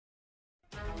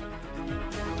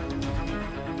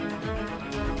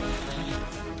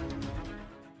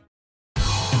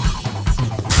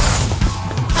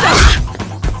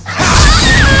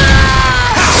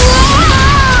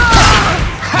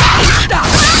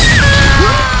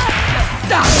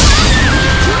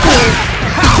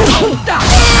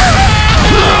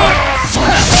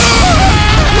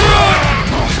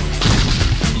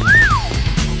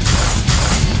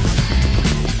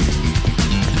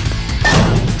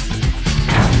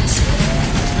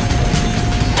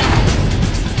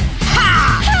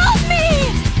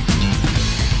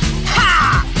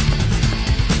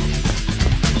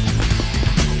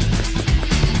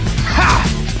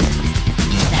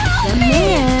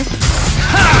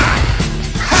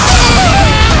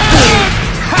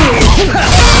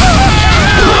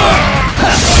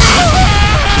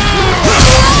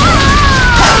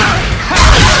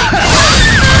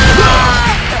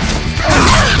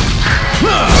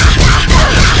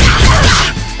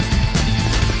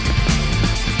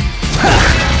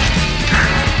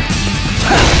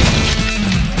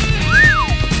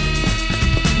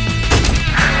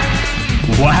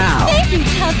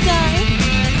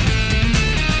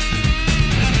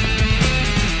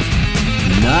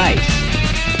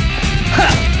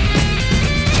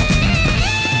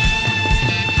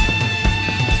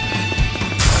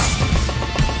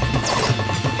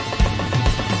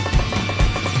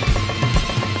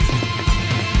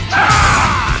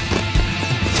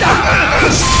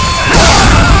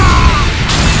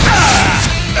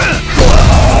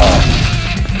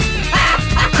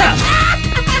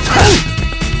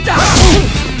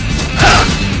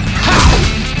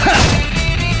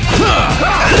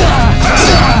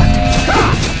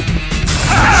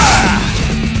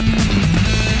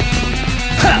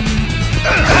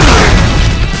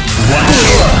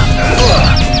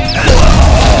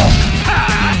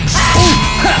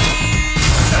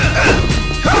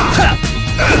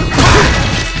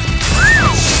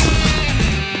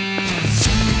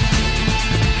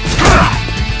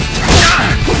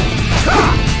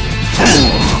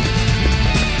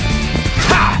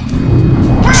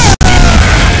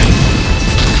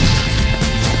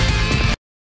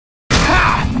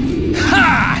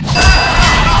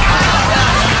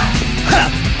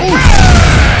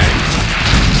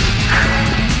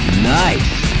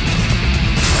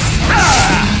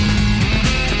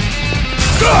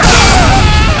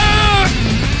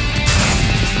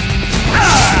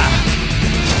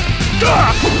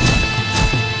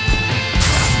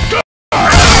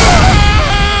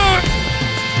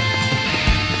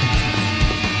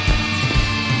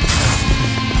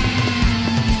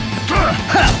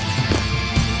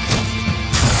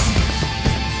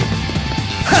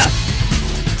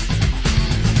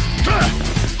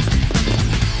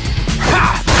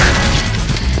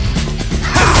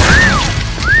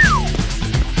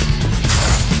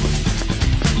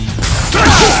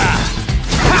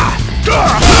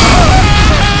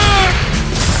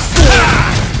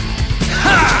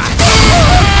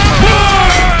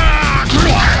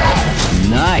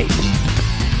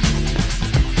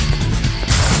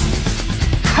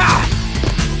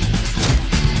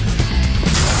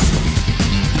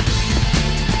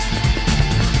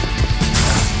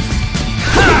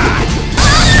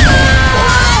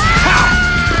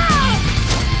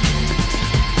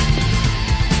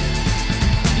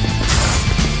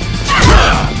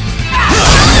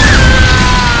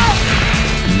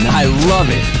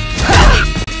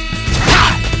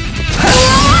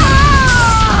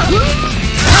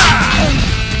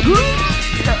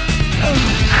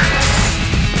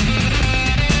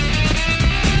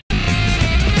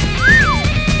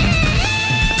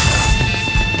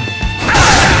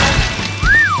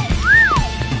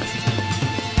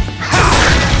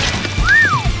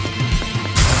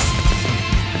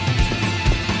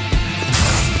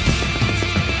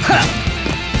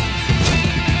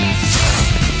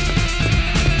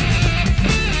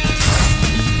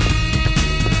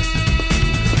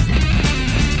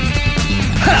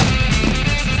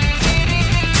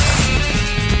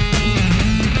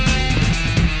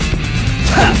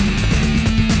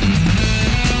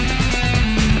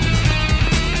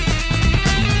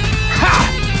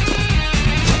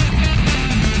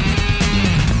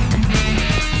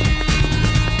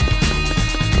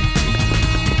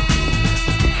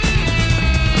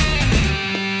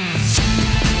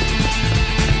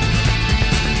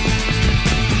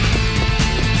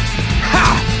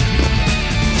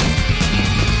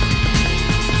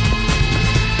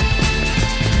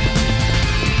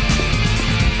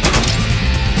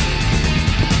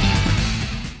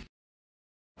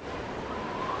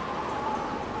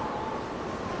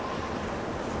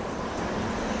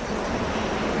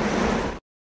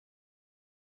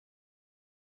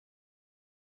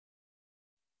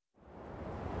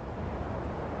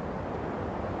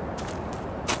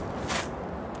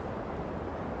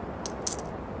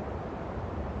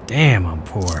Damn, I'm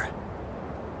poor.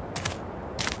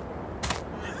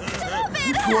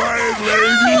 Quiet,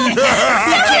 lady!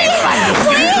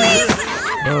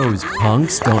 Those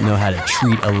punks don't know how to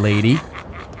treat a lady.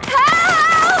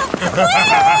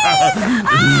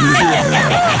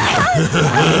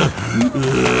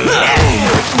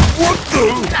 What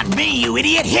the? Not me, you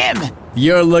idiot, him!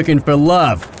 You're looking for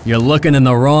love. You're looking in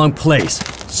the wrong place.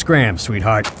 Scram,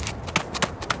 sweetheart.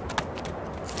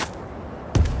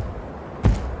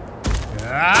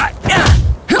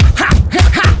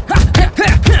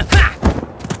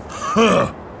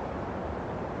 Huh.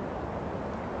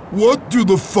 What do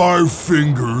the five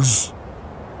fingers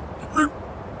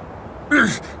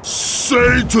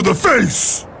say to the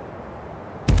face?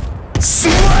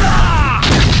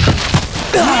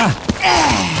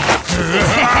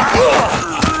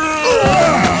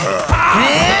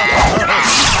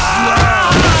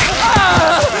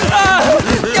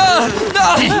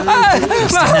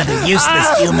 Just another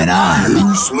useless human arm.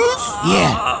 Useless?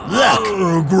 Yeah,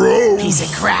 look. Gross. Piece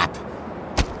of crap.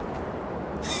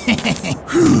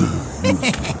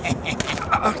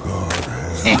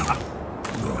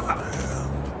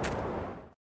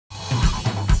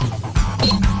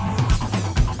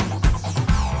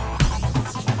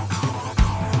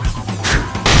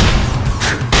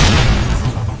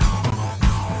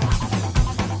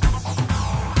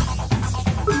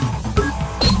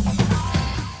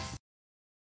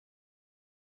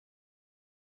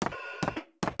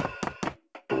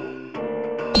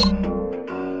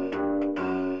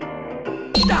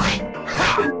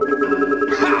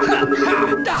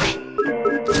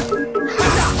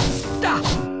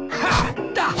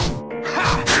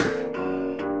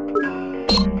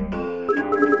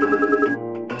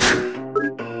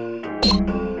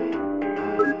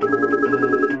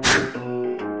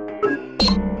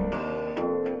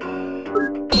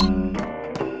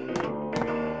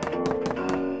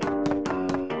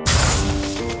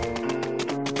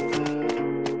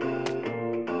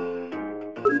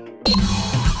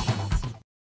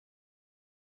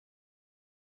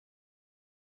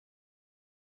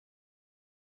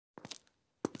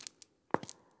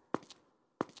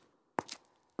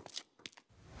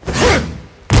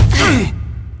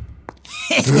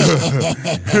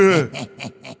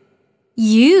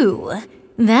 You?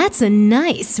 That's a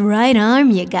nice right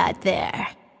arm you got there.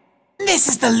 This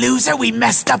is the loser we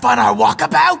messed up on our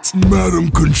walkabout? Madam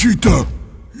Conchita,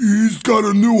 he's got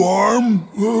a new arm,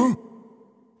 huh?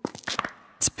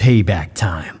 It's payback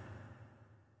time.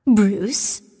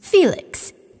 Bruce,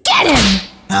 Felix, get him!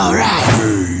 All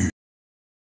right.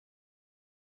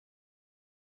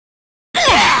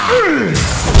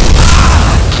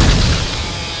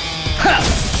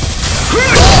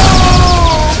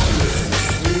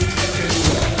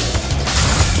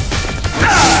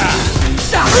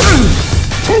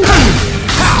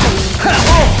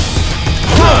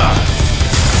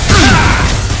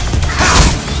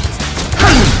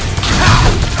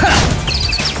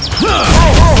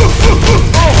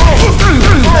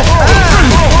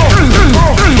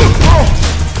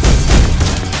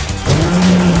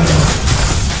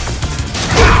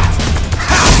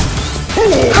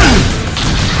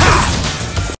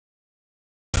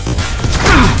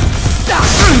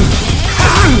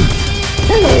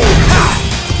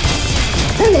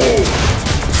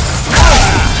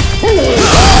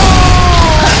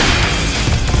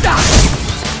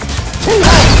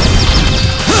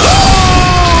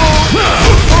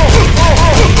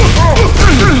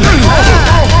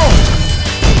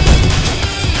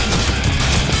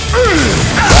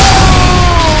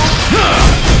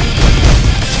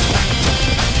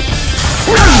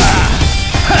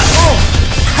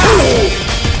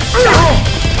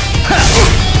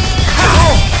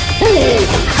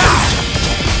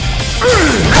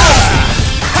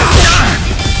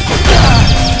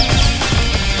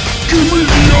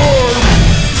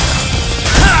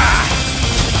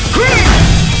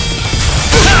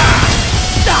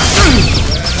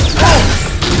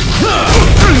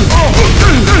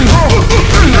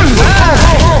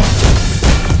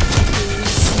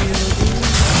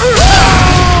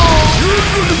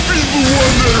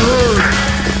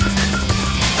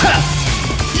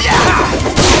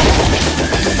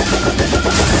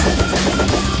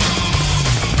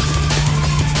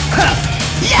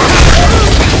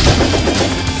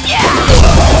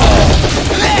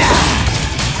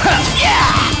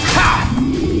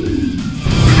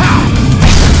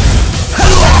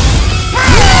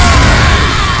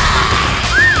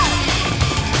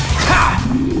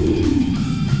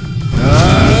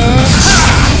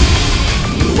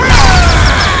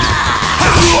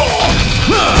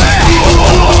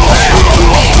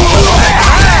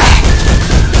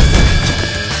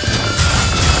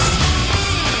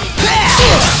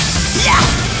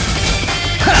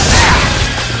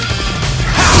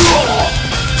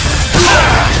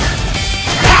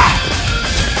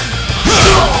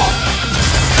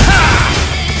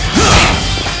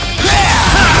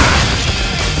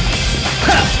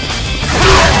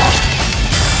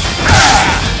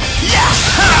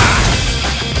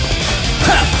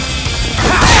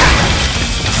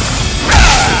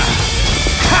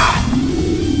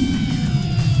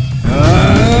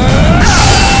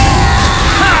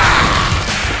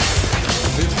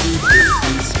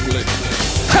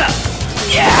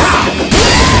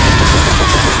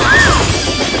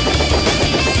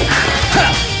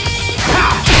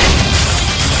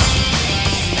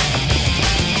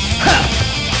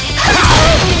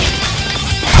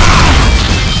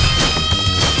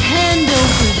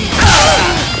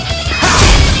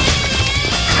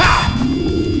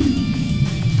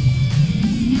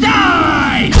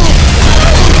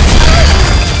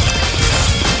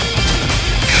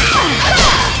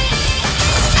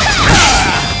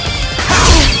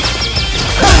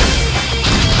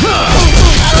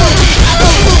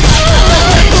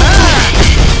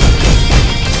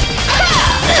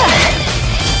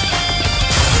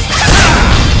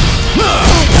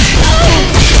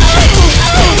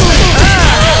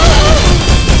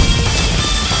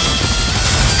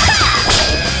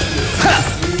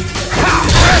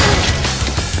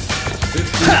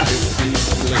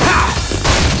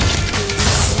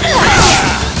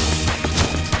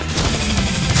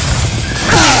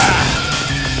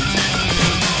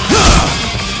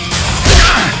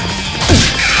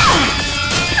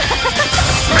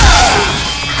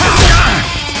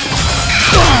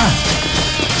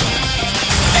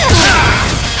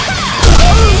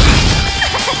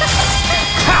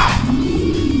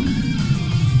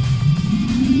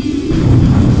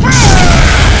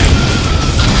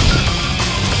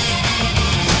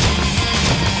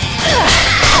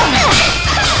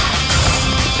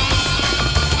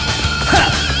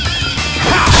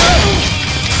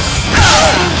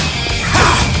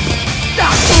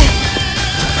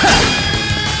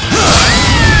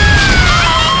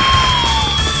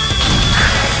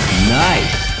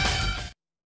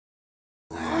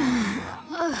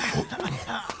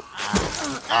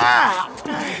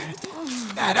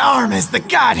 arm as the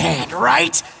god hand,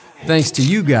 right? Thanks to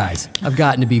you guys, I've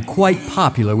gotten to be quite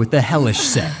popular with the hellish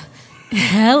set.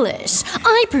 Hellish.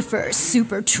 I prefer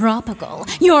super tropical.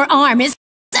 Your arm is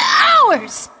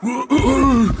ours!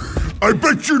 I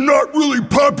bet you're not really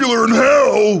popular in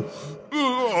hell!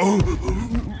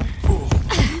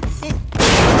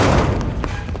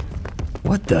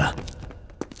 What the?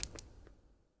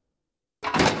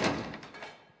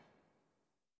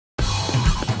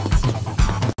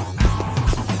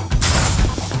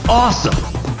 Awesome!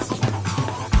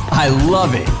 I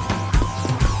love it!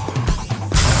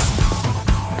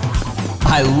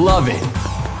 I love it!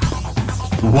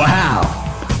 Wow!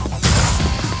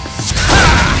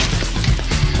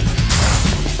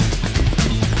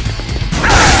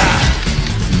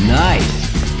 Nice!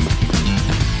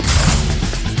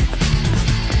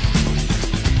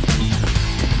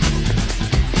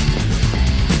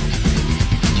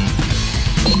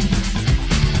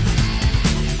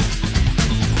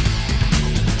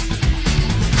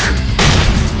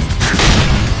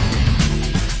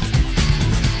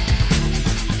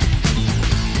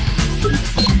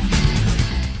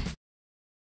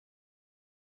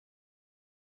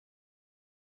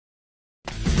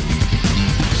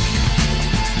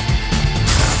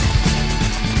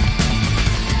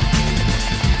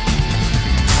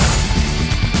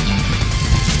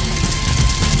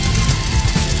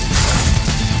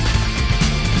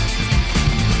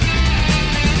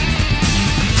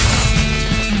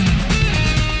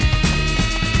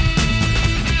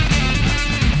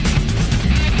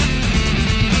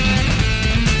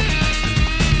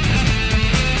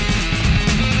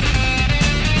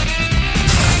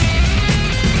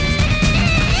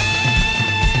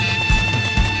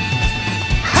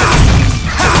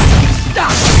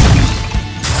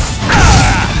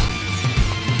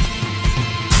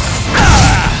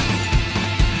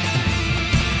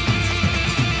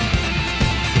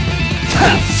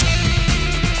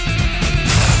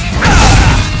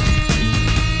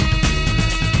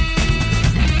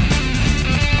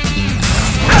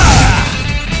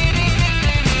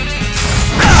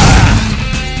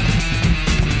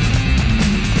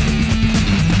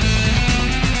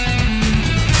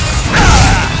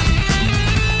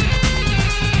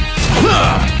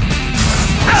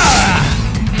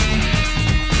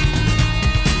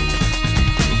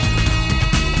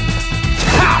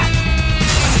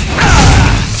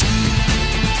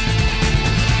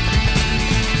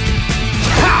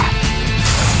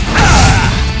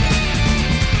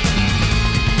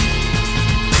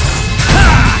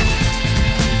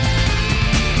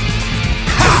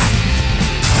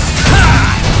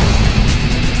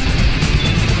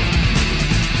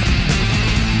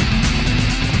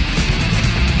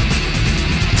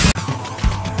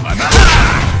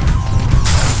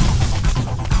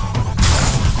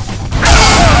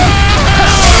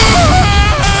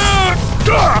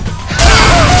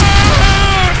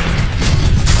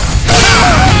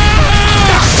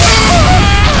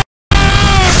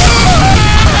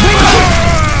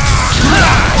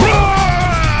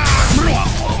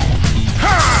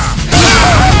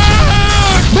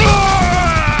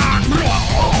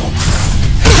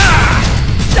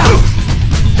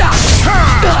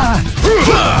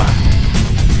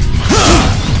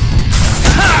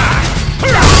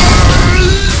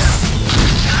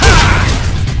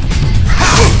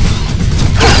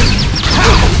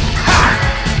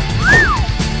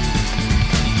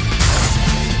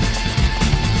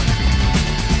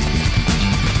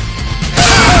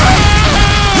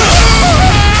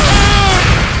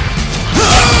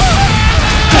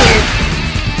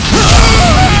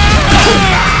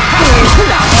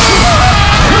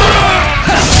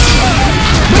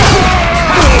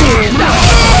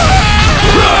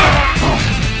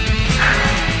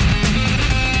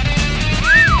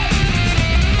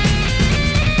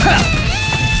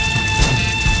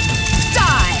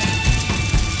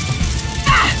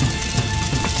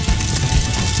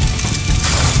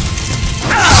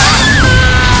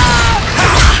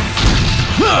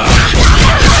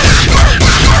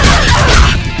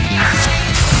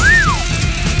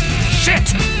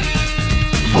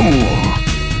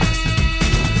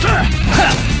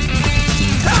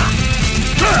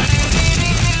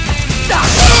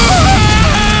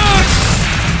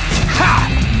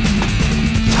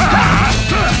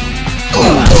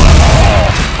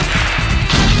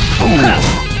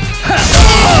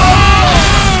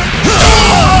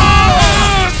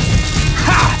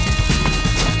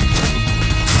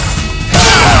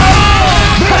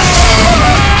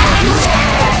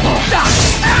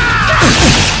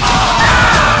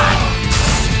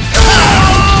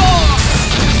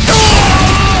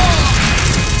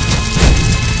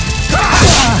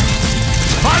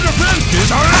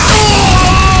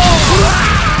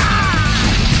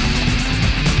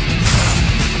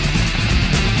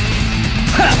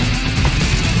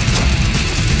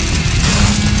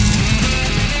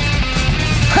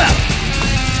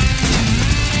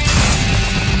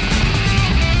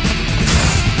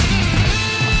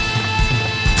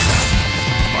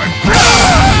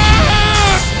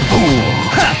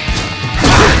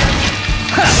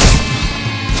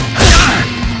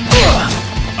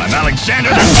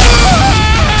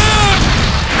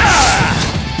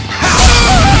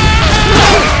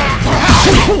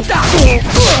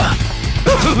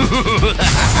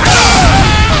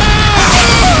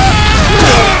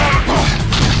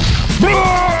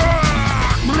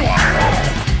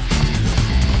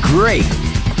 Great!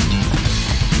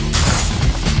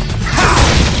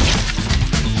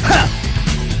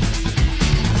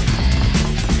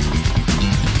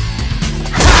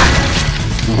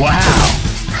 Wow!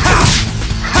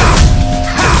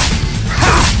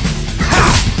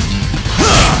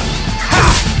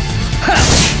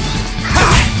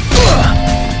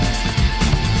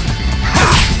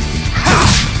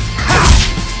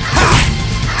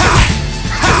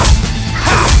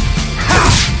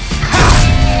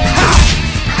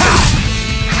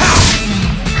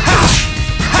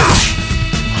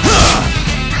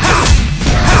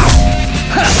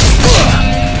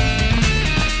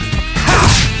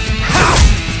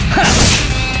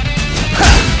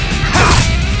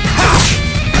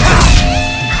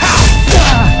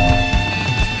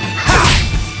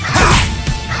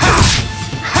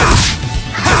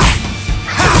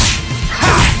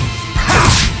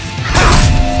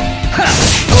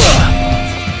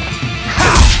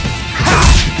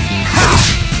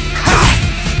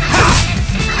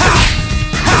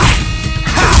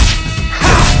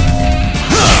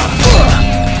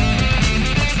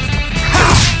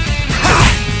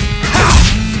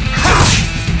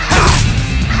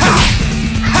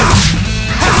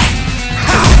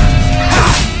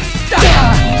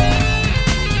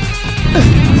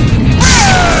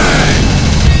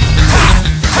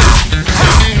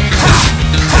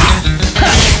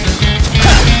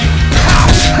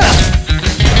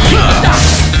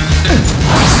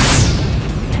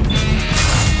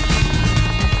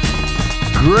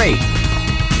 Great!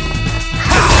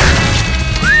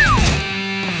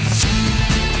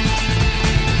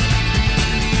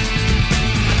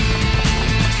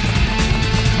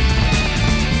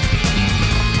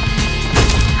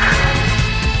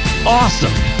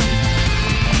 Awesome!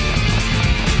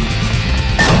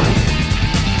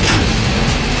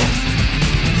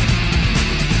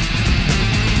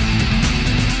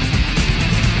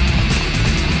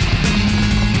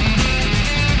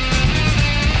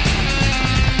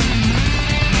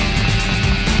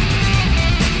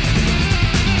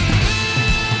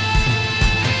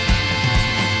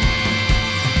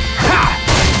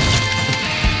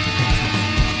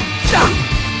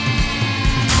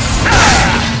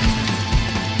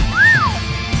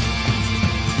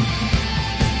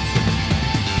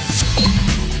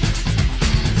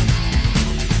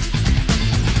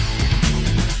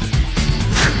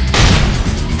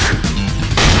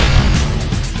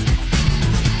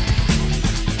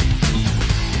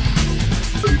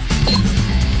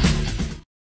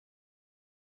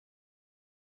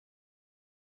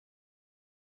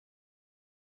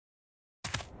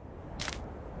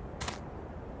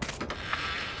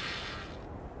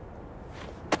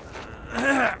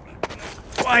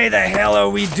 Why the hell are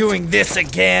we doing this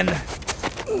again?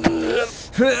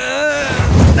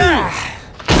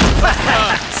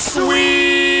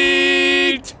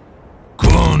 Sweet!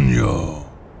 Coño.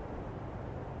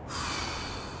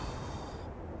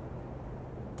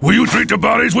 Will you treat the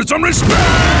bodies with some respect?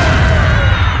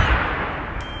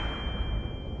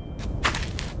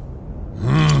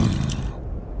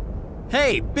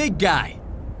 Hey, big guy!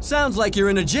 Sounds like you're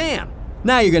in a jam.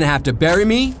 Now you're gonna have to bury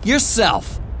me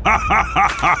yourself.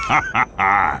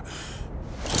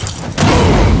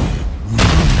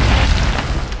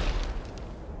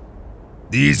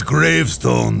 These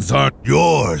gravestones aren't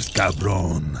yours,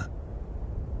 cabron.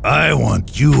 I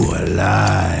want you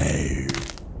alive.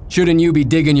 Shouldn't you be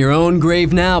digging your own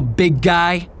grave now, big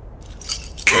guy?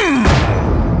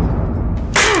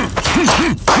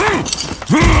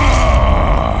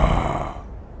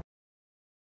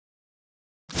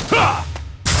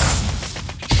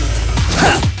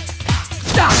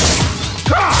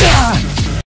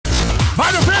 My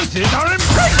defenses are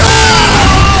impregnable!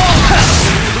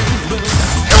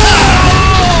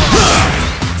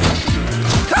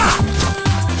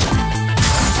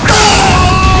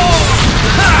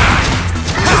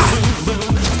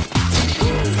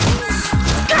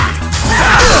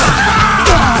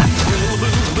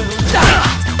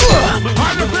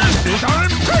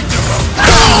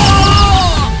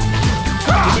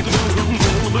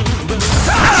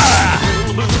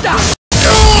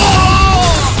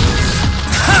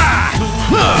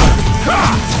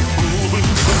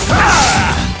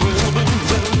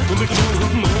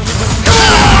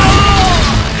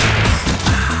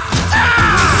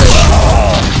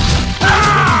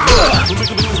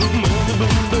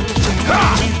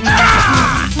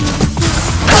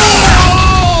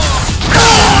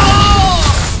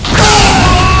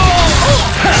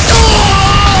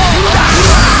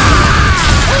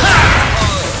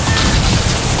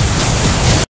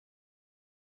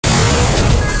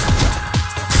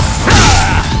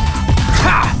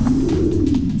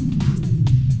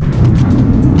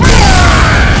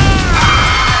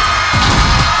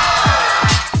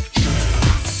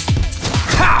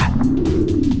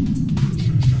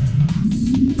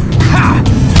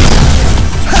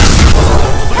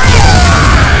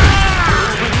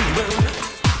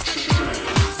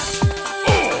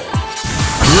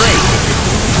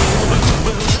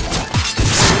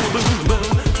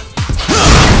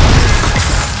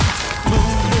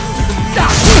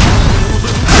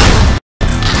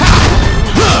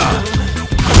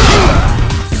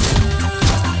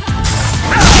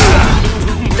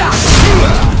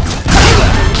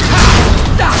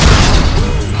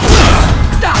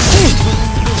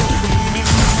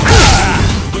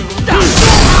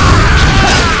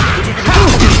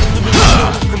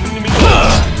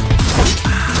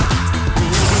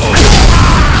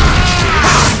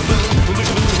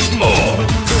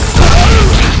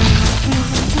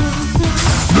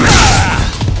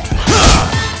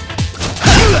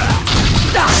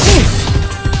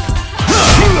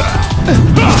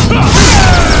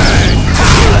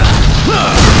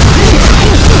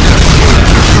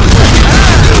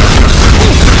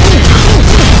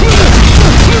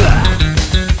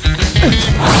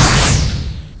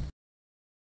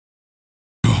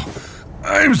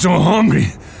 I'm so hungry.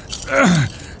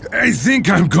 I think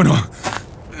I'm gonna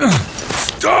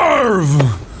starve.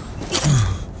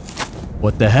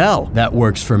 What the hell? That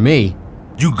works for me.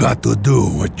 You got to do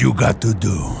what you got to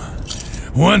do.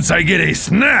 Once I get a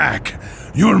snack,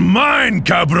 you're mine,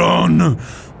 cabron.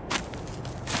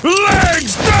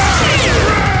 Legs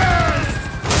down!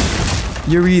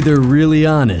 You're either really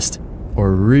honest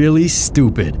or really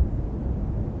stupid.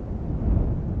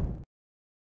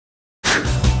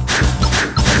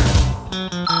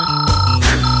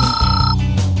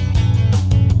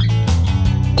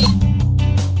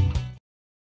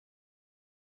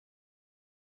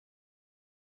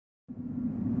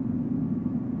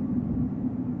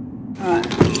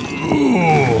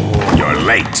 You're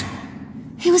late.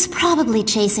 He was probably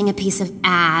chasing a piece of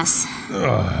ass.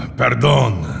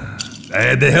 Pardon. I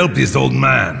had to help this old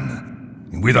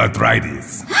man with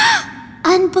arthritis.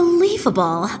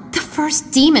 Unbelievable. The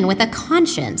first demon with a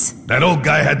conscience. That old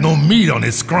guy had no meat on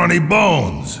his scrawny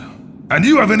bones. And do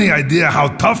you have any idea how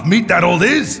tough meat that old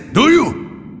is? Do you?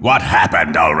 What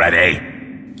happened already?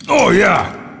 Oh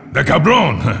yeah, the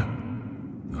cabron.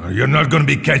 You're not gonna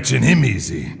be catching him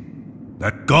easy.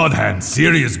 That God hand's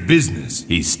serious business.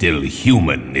 He's still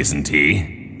human, isn't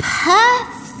he?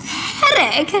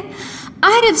 Pathetic.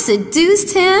 I'd have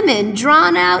seduced him and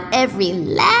drawn out every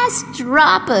last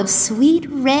drop of sweet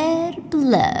red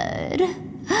blood.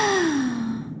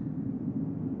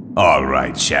 All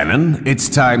right, Shannon. It's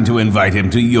time to invite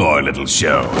him to your little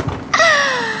show.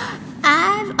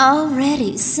 I've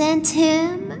already sent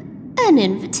him an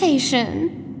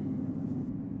invitation.